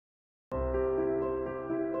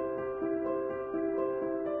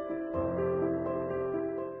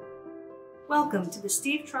Welcome to the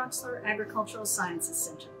Steve Troxler Agricultural Sciences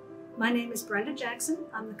Center. My name is Brenda Jackson.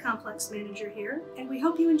 I'm the complex manager here, and we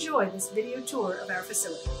hope you enjoy this video tour of our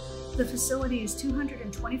facility. The facility is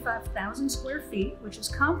 225,000 square feet, which is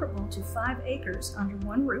comparable to 5 acres under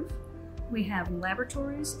one roof. We have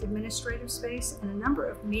laboratories, administrative space, and a number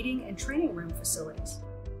of meeting and training room facilities.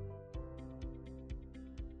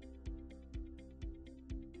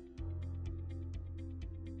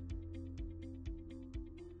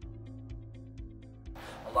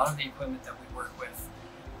 A lot of the equipment that we work with,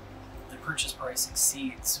 the purchase price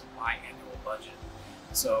exceeds my annual budget.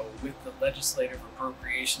 So with the legislative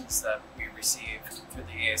appropriations that we received through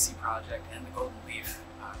the ASC project and the Golden Leaf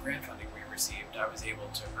grant funding we received, I was able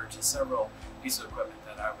to purchase several pieces of equipment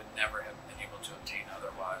that I would never have been able to obtain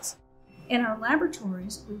otherwise. In our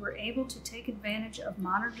laboratories, we were able to take advantage of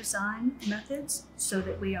modern design methods so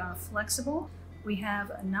that we are flexible. We have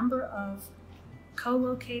a number of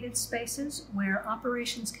co-located spaces where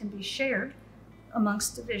operations can be shared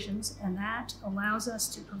amongst divisions, and that allows us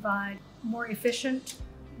to provide more efficient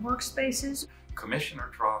workspaces.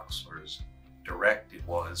 Commissioner Troxler's directive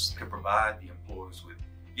was to provide the employees with,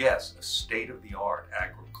 yes, a state-of-the-art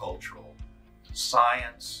agricultural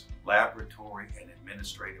science, laboratory, and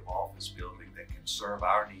administrative office building that can serve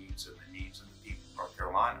our needs and the needs of the people of North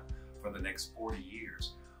Carolina for the next 40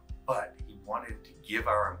 years. But he wanted to give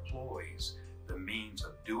our employees the means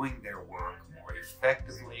of doing their work more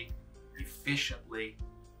effectively, efficiently,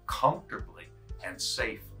 comfortably, and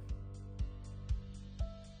safely.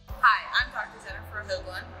 Hi, I'm Dr. Jennifer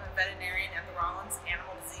Hoagland. I'm a veterinarian at the Rollins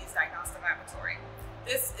Animal Disease Diagnostic Laboratory.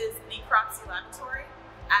 This is the necropsy laboratory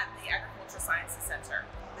at the Agricultural Sciences Center.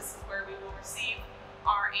 This is where we will receive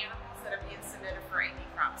our animals that are being submitted for a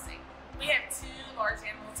necropsy. We have 2 large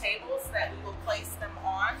animal tables that we will place them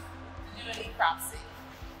on to do a necropsy.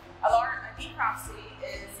 A necropsy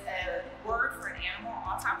is a word for an animal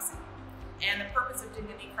autopsy, and the purpose of doing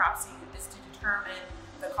a necropsy is to determine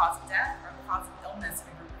the cause of death or the cause of illness in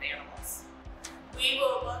a group of animals. We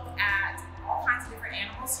will look at all kinds of different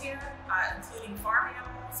animals here, including farm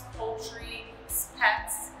animals, poultry,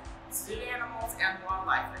 pets, zoo animals, and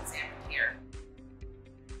wildlife are examined here.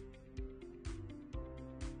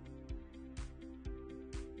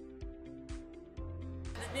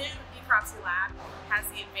 The new necropsy lab has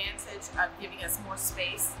the advantage of giving us more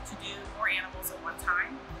space to do more animals at one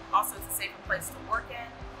time. Also, it's a safer place to work in,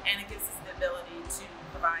 and it gives us the ability to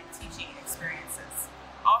provide teaching experiences.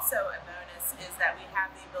 Also, a bonus is that we have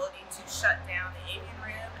the ability to shut down the avian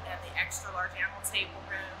room and the extra large animal table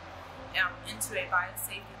room into a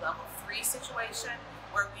biosafety level 3 situation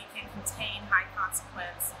where we can contain high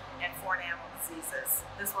consequence and foreign animal diseases.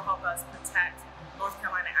 This will help us protect North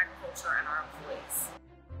Carolina agriculture and our employees.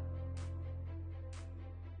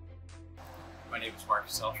 My name is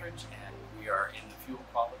Marcus Selfridge, and we are in the Fuel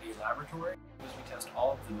Quality Laboratory. We test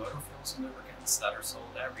all of the motor fuels and lubricants that are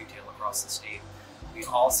sold at retail across the state. We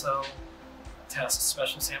also test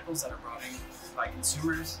special samples that are brought in by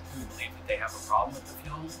consumers who believe that they have a problem with the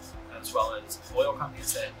fuel, as well as oil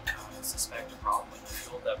companies that suspect a problem with the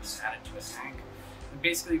fuel that was added to a tank. And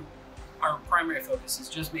basically, our primary focus is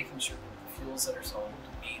just making sure that the fuels that are sold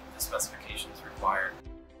meet the specifications required.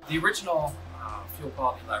 The original Fuel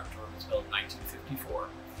Quality Laboratory was built in 1954,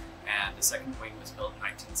 and the second wing was built in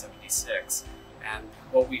 1976. And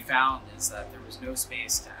what we found is that there was no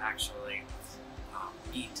space to actually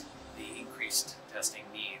meet the increased testing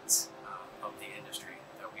needs of the industry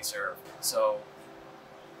that we serve. So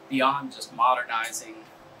beyond just modernizing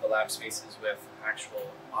the lab spaces with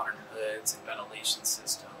actual modern hoods and ventilation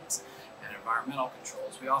systems and environmental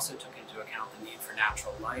controls, we also took into account the need for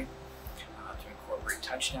natural light, to incorporate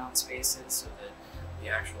touchdown spaces so that the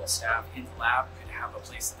actual staff in the lab could have a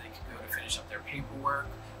place that they could go to finish up their paperwork,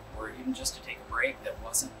 or even just to take a break that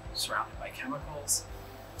wasn't surrounded by chemicals.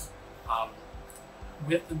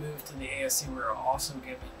 With the move to the ASC, we were also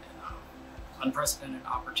given an unprecedented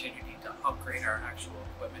opportunity to upgrade our actual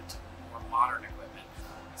equipment to more modern equipment.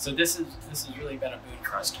 So this has really been a boon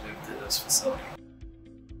for us to move to this facility.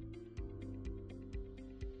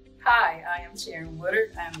 Hi, I am Sharon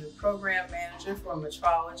Woodard. I'm the Program Manager for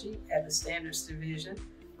Metrology at the Standards Division.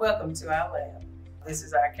 Welcome to our lab. This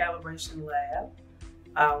is our calibration lab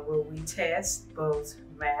where we test both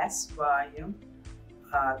mass, volume,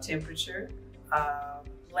 temperature,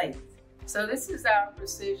 length. So this is our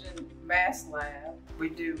precision mass lab. We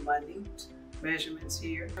do minute measurements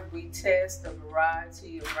here. We test a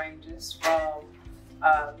variety of ranges from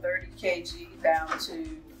 30 kg down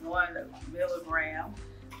to 1 milligram.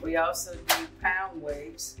 We also do pound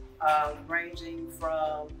weights ranging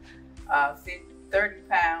from 30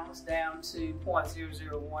 pounds down to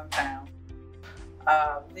 0.001 pound.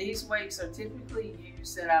 These weights are typically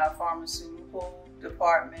used in our pharmaceutical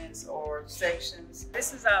departments or sections.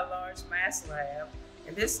 This is our large mass lab.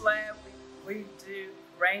 In this lab, we do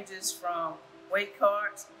ranges from weight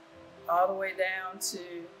carts all the way down to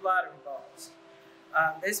lottery balls.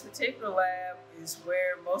 This particular lab is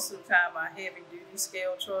where most of the time our heavy duty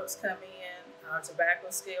scale trucks come in, our tobacco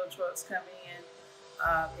scale trucks come in,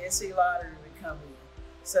 NC lottery would come in.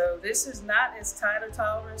 So this is not as tight a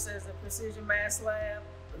tolerance as a precision mass lab,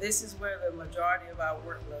 but this is where the majority of our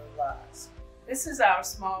workload lies. This is our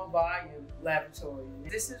small volume laboratory.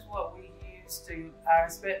 This is what we use to, our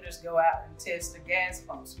inspectors go out and test the gas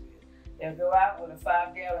pumps with. They'll go out with a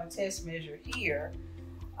 5-gallon test measure here,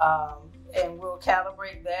 and we'll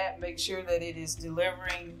calibrate that, make sure that it is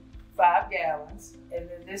delivering 5 gallons. And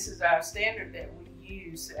then this is our standard that we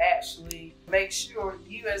use to actually make sure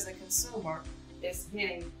you as a consumer is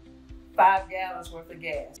getting 5 gallons worth of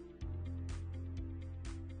gas.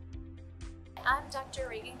 I'm Dr.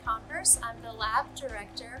 Reagan Converse. I'm the lab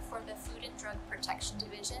director for the Food and Drug Protection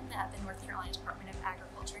Division at the North Carolina Department of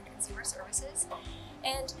Agriculture and Consumer Services.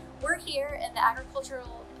 And we're here in the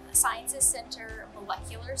Agricultural Sciences Center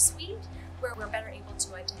molecular suite, where we're better able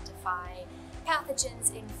to identify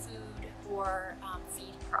pathogens in food or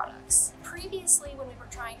feed products. Previously, when we were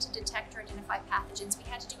trying to detect or identify pathogens, we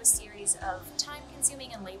had to do a series of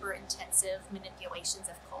time-consuming and labor-intensive manipulations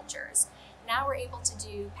of cultures. Now we're able to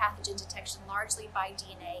do pathogen detection largely by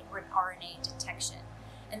DNA or an RNA detection.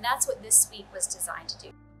 And that's what this suite was designed to do.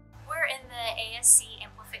 We're in the ASC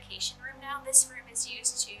amplification room now. This room is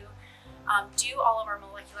used to do all of our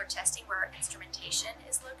molecular testing where our instrumentation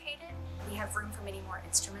is located. We have room for many more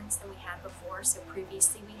instruments than we had before. So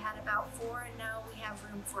previously we had about 4 and now we have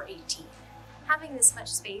room for 18. Having this much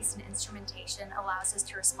space and instrumentation allows us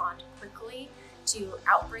to respond quickly to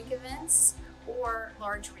outbreak events or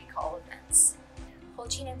large recall events. Whole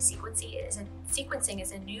genome sequencing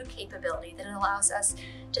is a new capability that allows us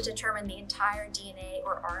to determine the entire DNA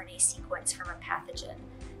or RNA sequence from a pathogen.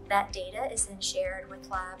 That data is then shared with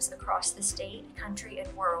labs across the state, country,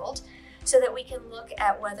 and world so that we can look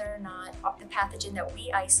at whether or not the pathogen that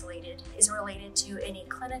we isolated is related to any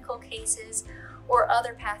clinical cases or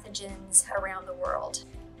other pathogens around the world.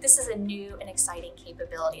 This is a new and exciting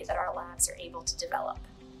capability that our labs are able to develop.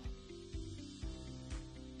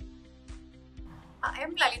 I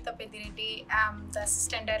am Lalita Pediretti. I'm the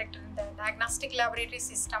Assistant Director in the Diagnostic Laboratory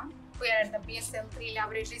System. We are in the BSL-3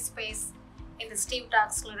 laboratory space in the Steve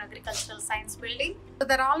Troxler Agricultural Science Building. So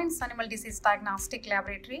the Rawlins Animal Disease Diagnostic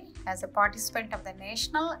Laboratory, as a participant of the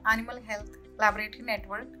National Animal Health Laboratory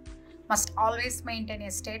Network, must always maintain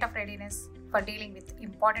a state of readiness for dealing with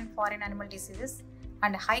important foreign animal diseases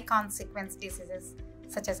and high consequence diseases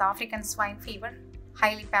such as African swine fever,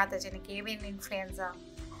 highly pathogenic avian influenza,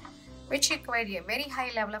 which require a very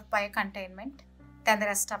high level of biocontainment than the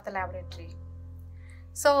rest of the laboratory.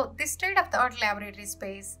 So this state-of-the-art laboratory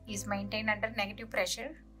space is maintained under negative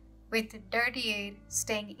pressure with dirty air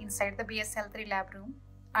staying inside the BSL-3 lab room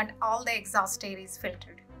and all the exhaust air is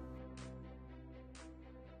filtered.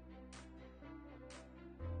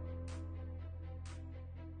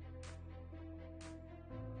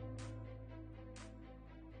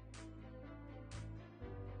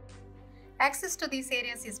 Access to these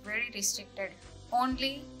areas is very restricted.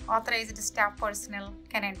 Only authorized staff personnel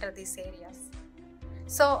can enter these areas.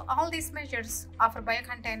 So all these measures offer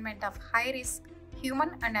biocontainment of high-risk human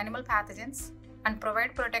and animal pathogens and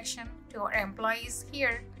provide protection to our employees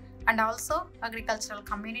here and also agricultural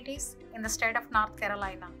communities in the state of North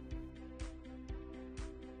Carolina.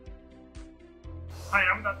 Hi,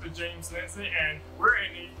 I'm Dr. James Lindsay and we're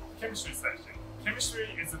in the chemistry section. Chemistry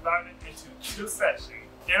is divided into 2 sections,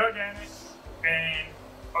 inorganic and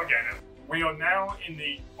organic. We are now in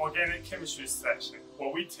the organic chemistry section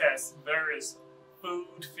where we test various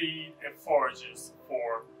food, feed, and forages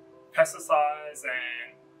for pesticides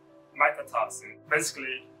and mycotoxins.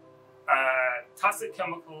 Basically, toxic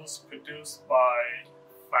chemicals produced by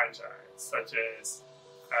fungi, such as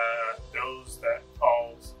those that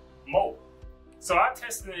cause mold. So our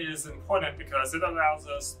testing is important because it allows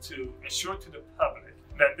us to ensure to the public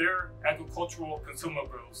that their agricultural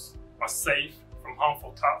consumables are safe from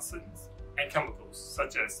harmful toxins and chemicals,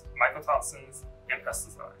 such as mycotoxins and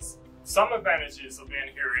pesticides. Some advantages of being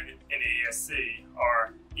here in the ASC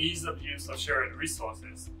are ease of use of shared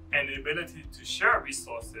resources and the ability to share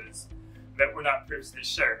resources that were not previously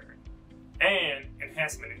shared, and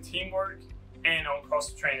enhancement in teamwork and on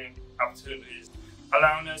cross-training opportunities,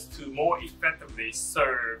 allowing us to more effectively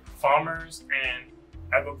serve farmers and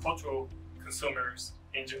agricultural consumers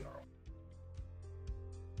in general.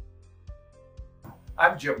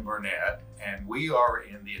 I'm Jim Burnett, and we are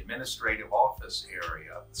in the administrative office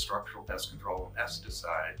area, the Structural Pest Control and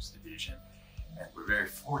Pesticides Division. And we're very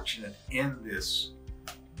fortunate in this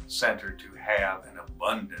center to have an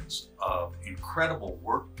abundance of incredible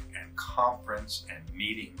work and conference and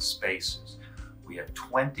meeting spaces. We have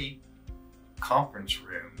 20 conference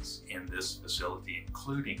rooms in this facility,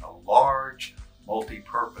 including a large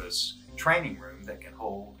multi-purpose training room that can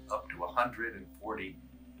hold up to 140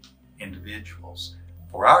 individuals.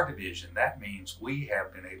 For our division, that means we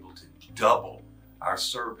have been able to double our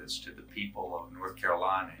service to the people of North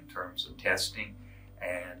Carolina in terms of testing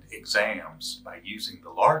and exams by using the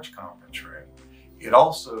large conference room. It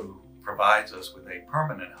also provides us with a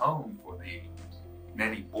permanent home for the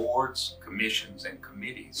many boards, commissions, and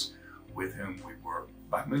committees with whom we work.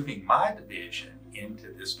 By moving my division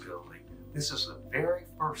into this building, this is the very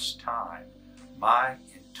first time my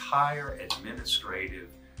entire administrative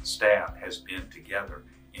staff has been together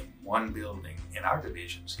in one building in our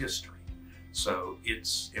division's history. So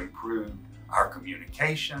it's improved our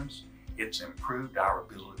communications, it's improved our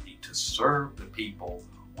ability to serve the people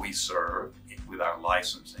we serve with our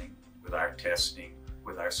licensing, with our testing,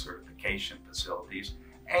 with our certification facilities,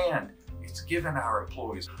 and it's given our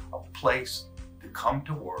employees a place to come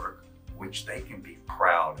to work which they can be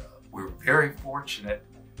proud of. We're very fortunate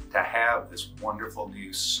to have this wonderful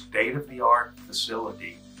new state-of-the-art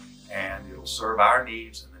facility, and it'll serve our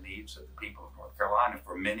needs and the needs of the people of North Carolina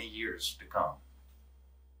for many years to come.